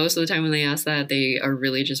 And most of the time when they ask that, they are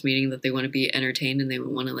really just meaning that they want to be entertained and they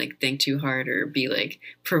don't want to like think too hard or be like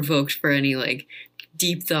provoked for any like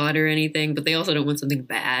deep thought or anything. But they also don't want something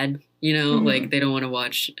bad. You know, like they don't want to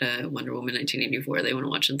watch Wonder Woman 1984. They want to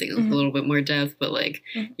watch something with a little bit more depth, but like,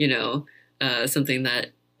 you know, something that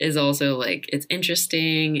is also like it's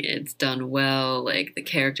interesting, it's done well, like the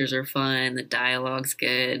characters are fun, the dialogue's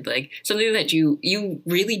good, like something that you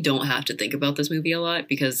really don't have to think about this movie a lot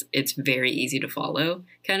because it's very easy to follow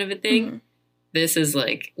kind of a thing. This is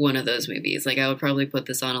like one of those movies. Like I would probably put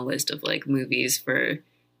this on a list of like movies for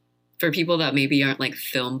people that maybe aren't like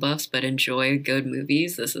film buffs but enjoy good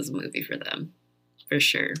movies. This is a movie for them. For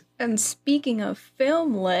sure. And speaking of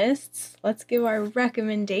film lists, let's give our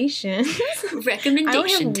recommendations.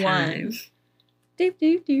 Recommendation time.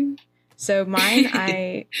 One. So mine,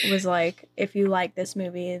 I was like, if you like this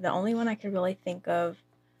movie, the only one I could really think of,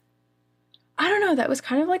 I don't know, that was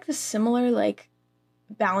kind of like the similar like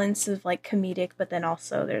balance of like comedic, but then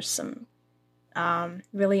also there's some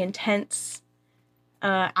really intense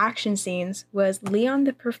action scenes, was Leon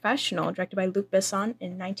the Professional, directed by Luc Besson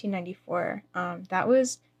in 1994. That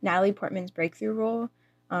was Natalie Portman's breakthrough role.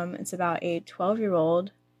 It's about a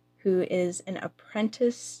 12-year-old who is an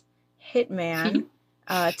apprentice hitman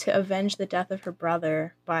to avenge the death of her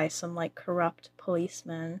brother by some like corrupt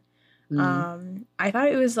policeman. I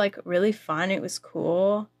thought it was like really fun. It was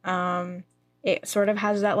cool. It sort of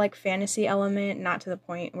has that like fantasy element, not to the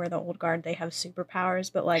point where the old guard, they have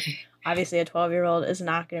superpowers, but like obviously a 12-year-old is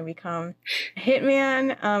not going to become a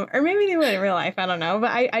hitman, or maybe they would in real life. I don't know.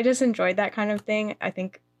 But I just enjoyed that kind of thing. I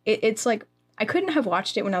think it's like, I couldn't have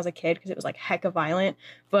watched it when I was a kid because it was like hecka violent,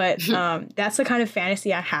 but that's the kind of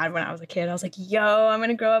fantasy I had when I was a kid. I was like, yo, I'm going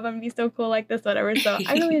to grow up, I'm going to be so cool like this, whatever. So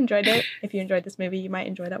I really enjoyed it. If you enjoyed this movie, you might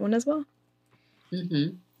enjoy that one as well.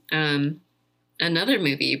 Another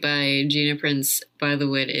movie by Gina Prince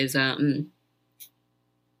Bythewood is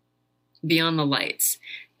Beyond the Lights.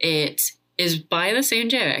 It is by the same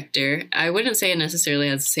director. I wouldn't say it necessarily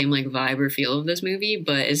has the same like vibe or feel of this movie,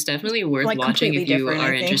 but it's definitely worth like watching if you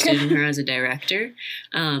are interested in her as a director.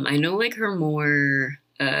 I know like her more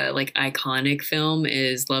like iconic film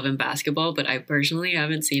is Love and Basketball, but I personally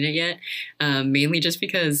haven't seen it yet, mainly just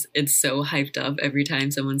because it's so hyped up every time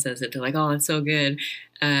someone says it. They're like, oh, it's so good.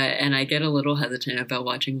 And I get a little hesitant about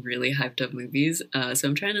watching really hyped up movies. So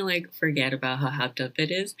I'm trying to like forget about how hyped up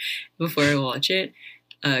it is before I watch it.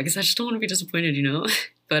 Because I just don't want to be disappointed, you know?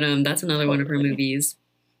 But that's another one of her movies.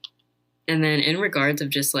 And then in regards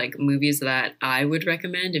of just like movies that I would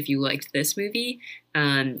recommend if you liked this movie,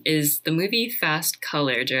 is the movie Fast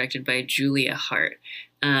Color, directed by Julia Hart.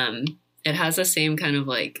 It has the same kind of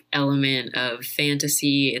like element of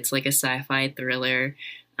fantasy. It's like a sci-fi thriller.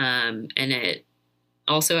 And it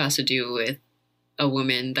also has to do with a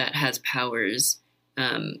woman that has powers.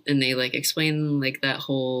 And they like explain like that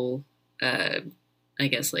whole, I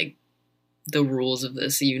guess like the rules of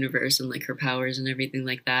this universe and like her powers and everything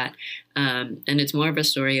like that. And it's more of a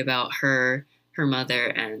story about her mother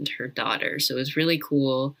and her daughter. So it's really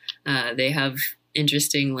cool. They have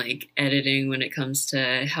interesting like editing when it comes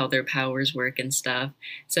to how their powers work and stuff.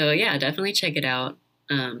 So yeah, definitely check it out.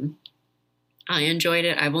 I enjoyed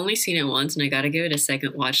it. I've only seen it once and I got to give it a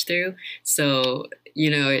second watch through. So, you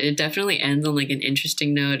know, it definitely ends on like an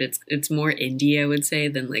interesting note. It's more indie, I would say,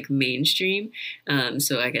 than like mainstream.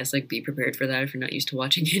 So I guess like be prepared for that if you're not used to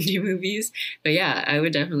watching indie movies. But yeah, I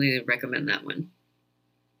would definitely recommend that one.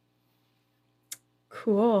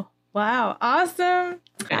 Cool. Wow. Awesome.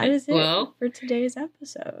 Okay. That is it for today's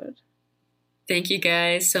episode. Thank you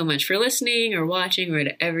guys so much for listening or watching or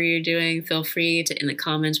whatever you're doing. Feel free to, in the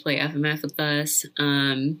comments, play FMF with us.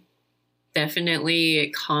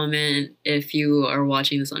 Definitely comment if you are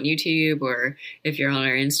watching this on YouTube or if you're on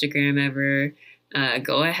our Instagram ever.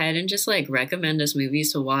 Go ahead and just like recommend us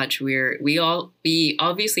movies to watch. We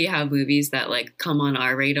obviously have movies that like come on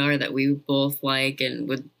our radar that we both like and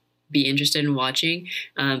would be interested in watching,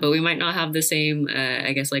 but we might not have the same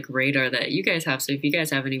I guess like radar that you guys have. So if you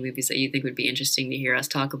guys have any movies that you think would be interesting to hear us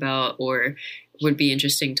talk about or would be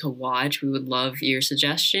interesting to watch, we would love your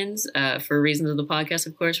suggestions. For reasons of the podcast,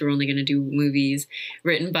 of course, we're only going to do movies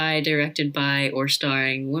written by, directed by, or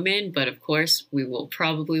starring women, but of course we will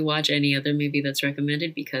probably watch any other movie that's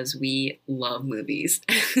recommended because we love movies.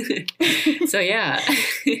 So yeah.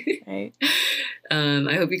 Right.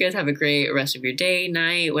 I hope you guys have a great rest of your day,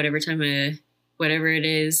 night, whatever it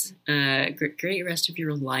is. Great rest of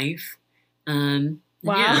your life. Wow.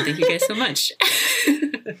 Yeah, thank you guys so much.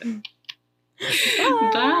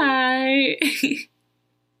 Bye.